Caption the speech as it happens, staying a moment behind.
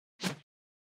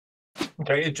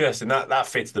Okay, interesting. That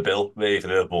fits the bill really for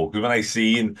Liverpool. Because when I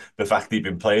seen the fact that he'd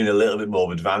been playing a little bit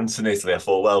more advanced in Italy, I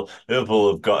thought, well,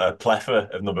 Liverpool have got a plethora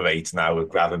of number eights now with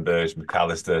Gravenberch,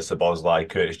 McAllister, Szoboszlai,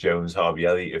 Curtis Jones, Harvey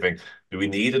Elliott. You think, do we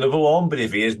need another one? But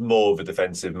if he is more of a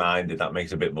defensive minded, that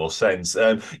makes a bit more sense.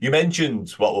 You mentioned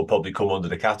what will probably come under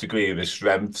the category of his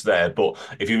strengths there, but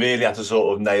if you really had to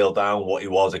sort of nail down what he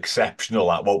was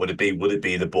exceptional at, what would it be? Would it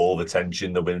be the ball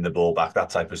retention, the winning the ball back,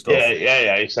 that type of Yeah, stuff?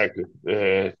 yeah, exactly.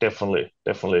 Definitely,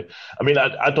 definitely. I mean,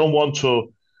 I don't want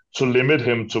to limit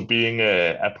him to being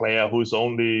a player who's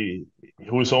only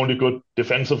good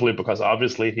defensively because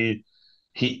obviously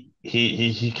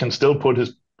he can still put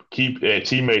his keep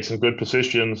teammates in good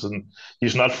positions and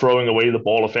he's not throwing away the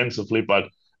ball offensively. But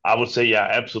I would say, yeah,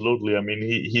 absolutely. I mean,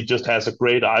 he just has a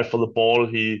great eye for the ball.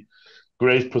 He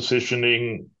great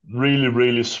positioning, really,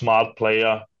 really smart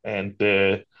player, and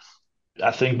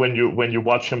I think when you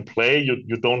watch him play,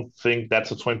 you don't think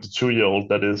that's a 22-year-old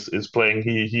that is playing.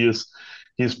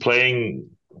 He's playing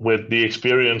with the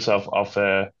experience of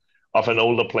an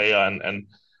older player, and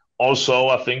also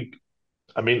I think,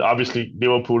 I mean, obviously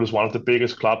Liverpool is one of the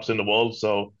biggest clubs in the world,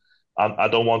 so I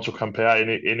don't want to compare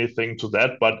anything to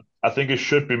that, but I think it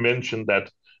should be mentioned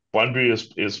that Brøndby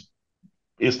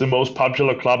is the most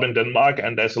popular club in Denmark,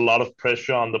 and there's a lot of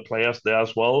pressure on the players there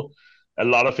as well. A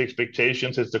lot of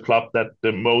expectations. It's the club that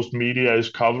the most media is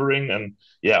covering, and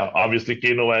yeah, obviously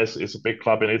Genoa is a big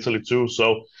club in Italy too.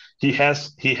 So he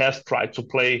has tried to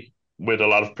play with a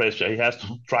lot of pressure. He has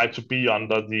tried to be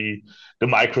under the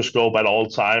microscope at all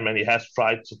time, and he has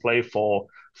tried to play for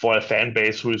a fan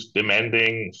base who is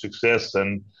demanding success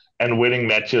and winning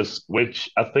matches,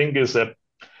 which I think it's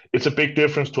a big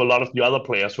difference to a lot of the other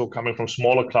players who are coming from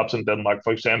smaller clubs in Denmark.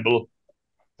 For example,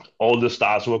 all the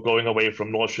stars who are going away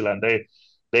from Nordsjælland,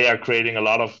 they are creating a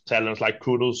lot of talents like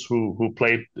Kudus, who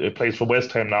plays for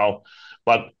West Ham now.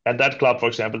 But at that club, for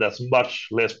example, there's much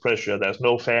less pressure. There's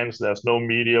no fans, there's no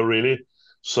media really.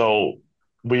 So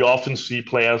we often see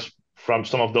players from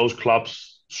some of those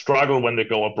clubs struggle when they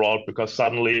go abroad because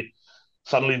suddenly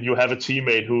you have a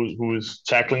teammate who's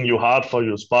tackling you hard for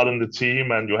your spot in the team,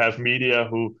 and you have media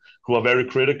who are very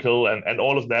critical, and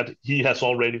all of that. He has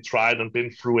already tried and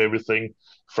been through everything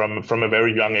from a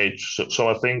very young age. So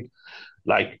I think,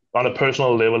 like on a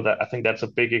personal level, that I think that's a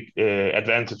big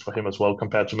advantage for him as well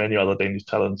compared to many other Danish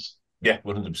talents. Yeah,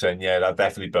 100%. Yeah, that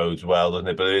definitely bodes well, doesn't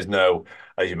it? But there is no,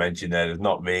 as you mentioned there, there's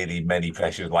not really many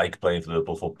pressures like playing for the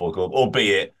Liverpool Football Club,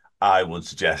 albeit I would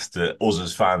suggest that us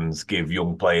as fans give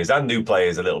young players and new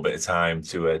players a little bit of time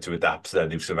to adapt to their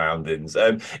new surroundings.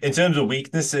 In terms of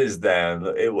weaknesses, then,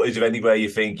 is there anywhere you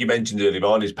think, you mentioned earlier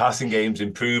on, his passing game's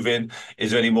improving? Is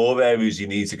there any more areas you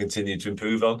need to continue to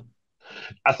improve on?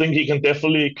 I think he can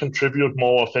definitely contribute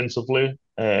more offensively,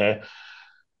 and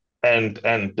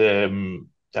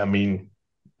I mean,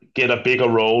 get a bigger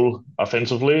role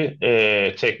offensively,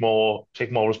 take more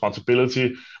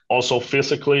responsibility. Also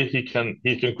physically, he can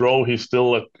grow. He's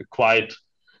still a quite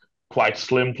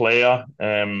slim player,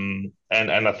 and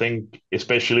I think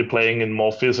especially playing in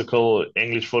more physical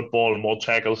English football and more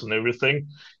tackles and everything,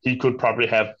 he could probably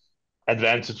have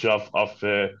advantage of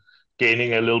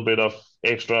gaining a little bit of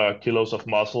extra kilos of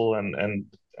muscle and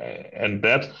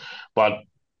that, but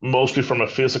mostly from a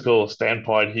physical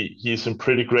standpoint, he's in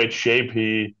pretty great shape.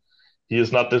 He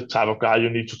is not the type of guy you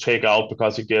need to take out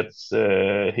because he gets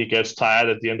tired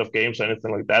at the end of games or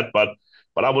anything like that.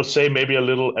 But I would say maybe a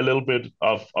little bit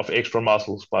of extra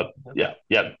muscles. But yeah,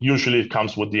 usually it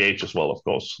comes with the age as well, of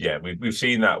course. Yeah, we've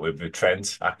seen that with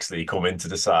Trent actually come into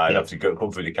the side. Yeah. Obviously,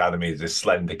 come through the academy as this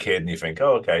slender kid, and you think,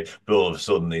 oh, okay, but all of a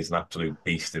sudden he's an absolute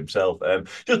beast himself.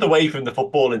 Just away from the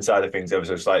footballing side of things, ever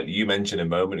so slightly, you mentioned a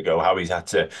moment ago how he's had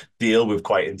to deal with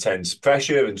quite intense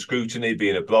pressure and scrutiny,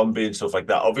 being at Brøndby and stuff like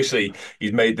that. Obviously,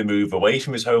 he's made the move away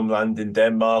from his homeland in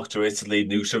Denmark to Italy,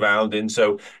 new surroundings.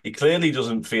 So he clearly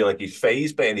doesn't feel like he's phased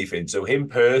by anything. So him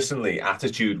personally,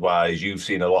 attitude-wise, you've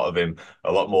seen a lot of him,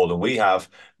 a lot more than we have.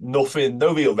 Nothing,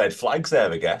 no real red flags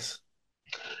there, I guess.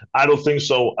 I don't think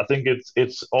so. I think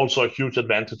it's also a huge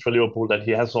advantage for Liverpool that he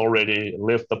has already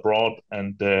lived abroad,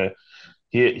 and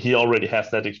he already has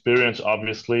that experience.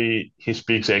 Obviously, he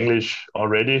speaks English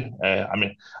already. I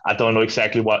mean, I don't know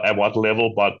exactly at what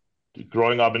level, but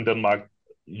growing up in Denmark,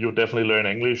 you definitely learn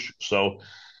English, so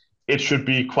it should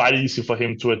be quite easy for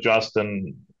him to adjust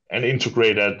and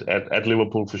integrate at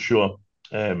Liverpool for sure.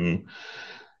 Um,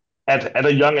 at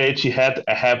a young age, he had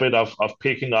a habit of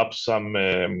picking up some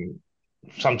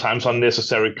sometimes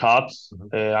unnecessary cards.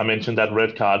 Mhm. I mentioned that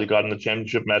red card he got in the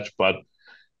championship match, but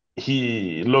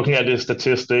he looking at his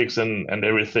statistics and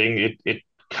everything, it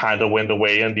kind of went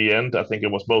away in the end. I think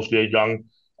it was mostly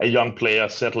a young player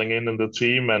settling in the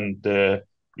team, and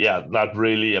yeah, not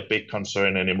really a big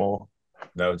concern anymore.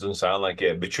 No, it doesn't sound like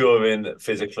it. Maturing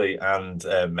physically and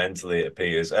mentally, it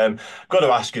appears. Got to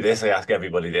ask you this. I ask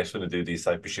everybody this when I do these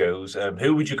type of shows.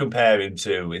 Who would you compare him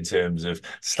to in terms of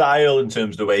style, in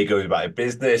terms of the way he goes about his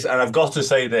business? And I've got to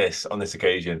say this on this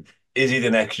occasion: is he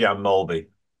the next Jan Molby?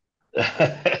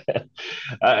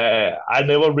 I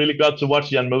never really got to watch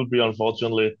Jan Mulby,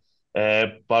 unfortunately.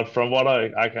 But from what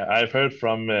I've heard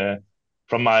from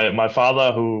my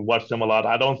father, who watched him a lot,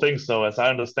 I don't think so. As I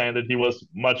understand it, he was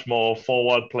much more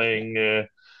forward, playing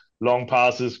long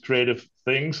passes, creative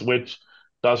things, which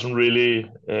doesn't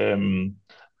really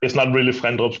it's not really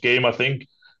Frendrup's game. I think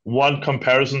one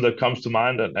comparison that comes to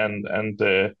mind, and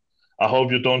I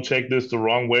hope you don't take this the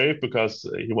wrong way because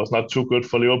he was not too good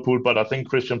for Liverpool, but I think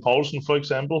Christian Poulsen, for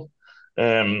example,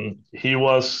 he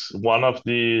was one of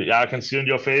the. Yeah, I can see on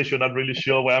your face you're not really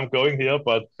sure where I'm going here,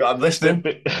 but I'm listening.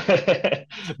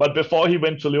 but before he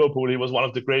went to Liverpool, he was one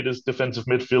of the greatest defensive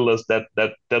midfielders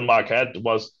that Denmark had.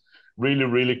 Was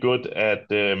really good at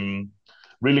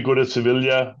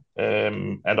Sevilla,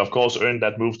 and of course earned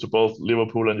that move to both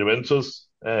Liverpool and Juventus.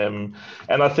 And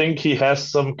I think he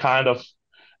has some kind of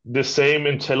the same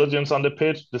intelligence on the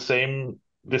pitch, the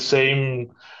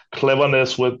same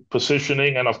cleverness with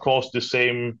positioning, and of course the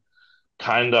same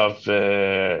kind of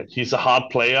he's a hard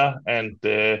player, and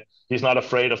he's not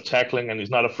afraid of tackling, and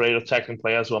he's not afraid of tackling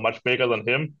players who are much bigger than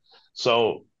him.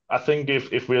 So I think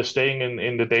if we're staying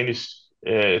in the Danish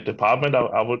department,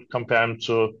 I would compare him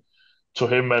to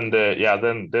him, and yeah,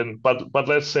 then but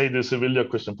let's say the Sevilla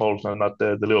Christian Poulsen and not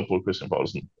the Liverpool Christian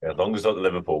Poulsen. Yeah, as long as not the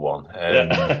Liverpool one.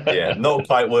 Yeah, Yeah. not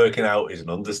quite working out is an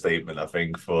understatement, I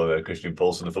think, for Christian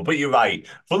Poulsen. But you're right.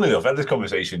 Funnily enough, I had this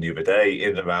conversation the other day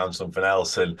in and around something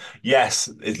else. And yes,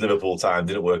 his Liverpool time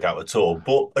didn't work out at all,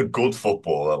 but a good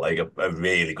footballer, like a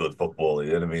really good footballer.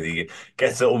 You know what I mean? He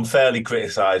gets unfairly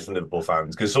criticised from Liverpool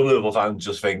fans because some Liverpool fans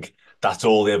just think that's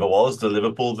all he ever was, the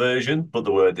Liverpool version, but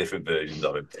there were different versions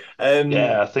of him.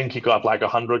 Yeah, I think he got like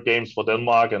 100 games for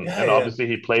Denmark, and Yeah. obviously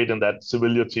he played in that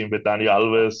Sevilla team with Dani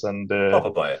Alves, and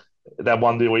Proper player. that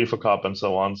won the UEFA Cup and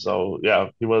so on. So yeah,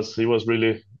 he was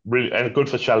really and good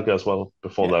for Schalke as well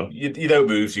before Yeah, that. you don't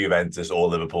move to Juventus or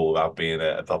Liverpool without being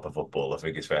a proper footballer, I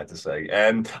think it's fair to say.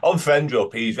 On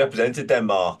Frendrup, he's represented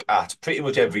Denmark at pretty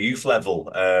much every youth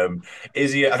level.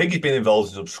 Is he? I think he's been involved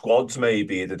in some squads,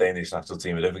 maybe, in the Danish national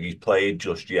team. I don't think he's played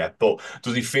just yet, but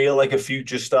does he feel like a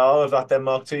future star of that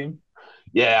Denmark team?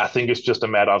 Yeah, I think it's just a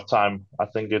matter of time. I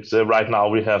think it's right now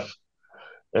we have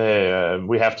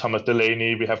Thomas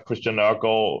Delaney, we have Christian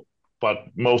Nørgaard, but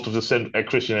most of the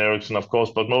Christian Eriksen, of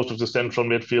course, but most of the central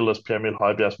midfielders, Pierre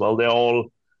Højbjerg as well, they're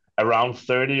all around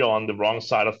 30 or on the wrong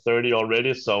side of 30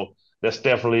 already. So there's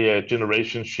definitely a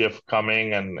generation shift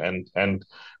coming, and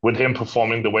with him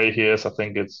performing the way he is, I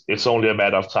think it's only a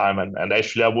matter of time. And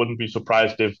actually, I wouldn't be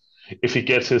surprised if he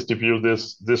gets his debut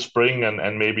this spring,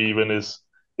 and maybe even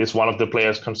is one of the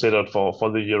players considered for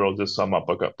the Euro this summer,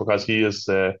 because he is.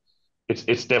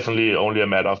 It's definitely only a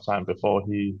matter of time before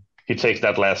he takes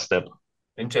that last step.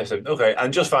 Interesting. Okay,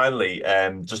 and just finally,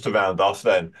 just to round off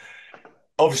then,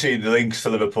 obviously the links to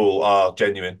Liverpool are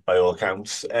genuine by all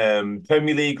accounts.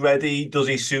 Premier League ready? Does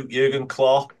he suit Jurgen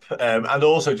Klopp? And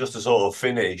also just to sort of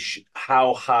finish,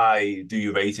 how high do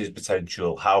you rate his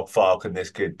potential? How far can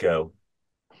this kid go?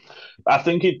 I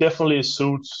think he definitely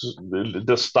suits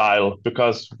the style,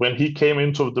 because when he came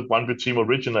into the Brøndby team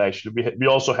originally, actually, we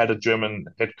also had a German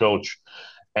head coach,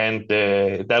 and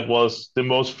that was the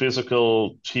most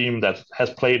physical team that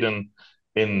has played in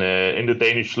the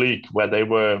Danish league, where they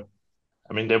were.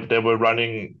 I mean, they were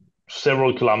running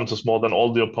several kilometers more than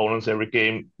all the opponents every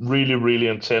game. Really, really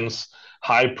intense,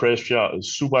 high pressure,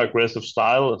 super aggressive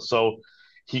style. So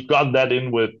he got that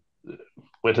in with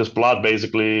his blood,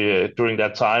 basically, during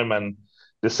that time. And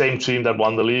the same team that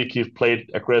won the league, he played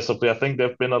aggressively. I think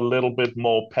they've been a little bit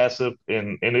more passive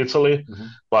in Italy, Mhm.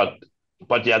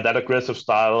 but yeah, that aggressive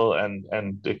style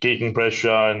and the gegen pressure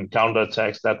and counter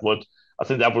attacks, I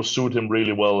think that would suit him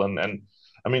really well. And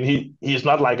I mean, he's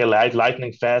not like a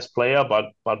lightning fast player,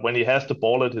 but when he has the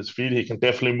ball at his feet, he can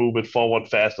definitely move it forward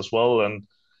fast as well,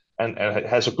 and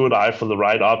has a good eye for the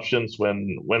right options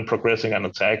when progressing an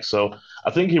attack. So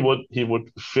I think he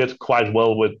would fit quite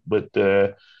well with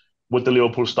the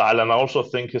Liverpool style, and I also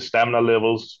think his stamina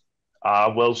levels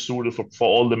are well suited for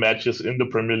all the matches in the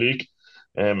Premier League.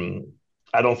 Um,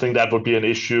 I don't think that would be an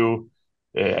issue,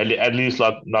 at least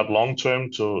not long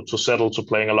term, to settle to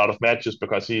playing a lot of matches,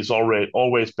 because he's already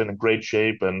always been in great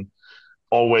shape and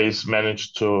always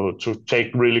managed to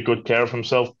take really good care of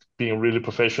himself, being really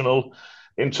professional.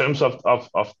 In terms of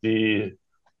the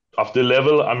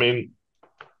level, I mean,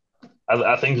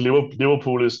 I think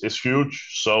Liverpool is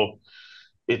huge. So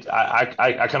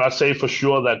I cannot say for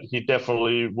sure that he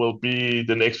definitely will be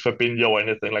the next Fabinho or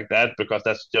anything like that, because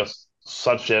that's just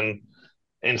such an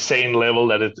insane level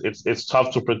that it's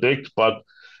tough to predict. But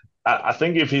I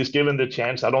think if he's given the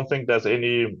chance, I don't think there's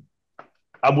any.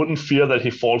 I wouldn't fear that he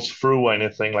falls through or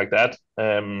anything like that,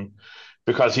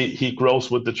 because he grows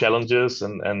with the challenges,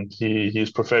 and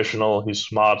he's professional, he's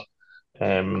smart.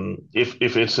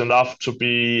 If it's enough to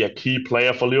be a key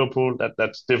player for Liverpool,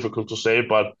 that's difficult to say,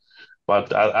 but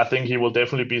I think he will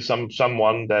definitely be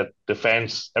someone that the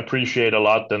fans appreciate a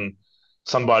lot, and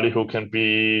somebody who can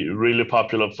be really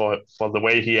popular for the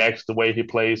way he acts, the way he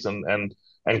plays, and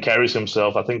carries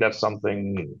himself. I think that's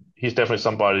something. He's definitely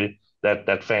somebody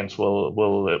that fans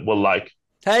will like.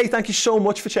 Hey, thank you so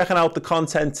much for checking out the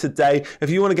content today. If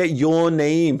you want to get your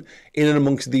name in and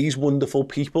amongst these wonderful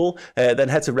people, then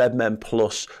head to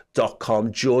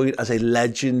redmenplus.com. Join as a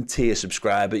legend tier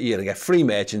subscriber. You're going to get free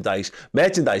merchandise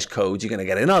codes. You're going to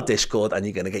get in our Discord, and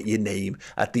you're going to get your name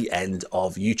at the end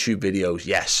of YouTube videos.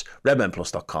 Yes,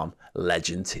 redmenplus.com,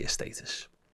 legend tier status.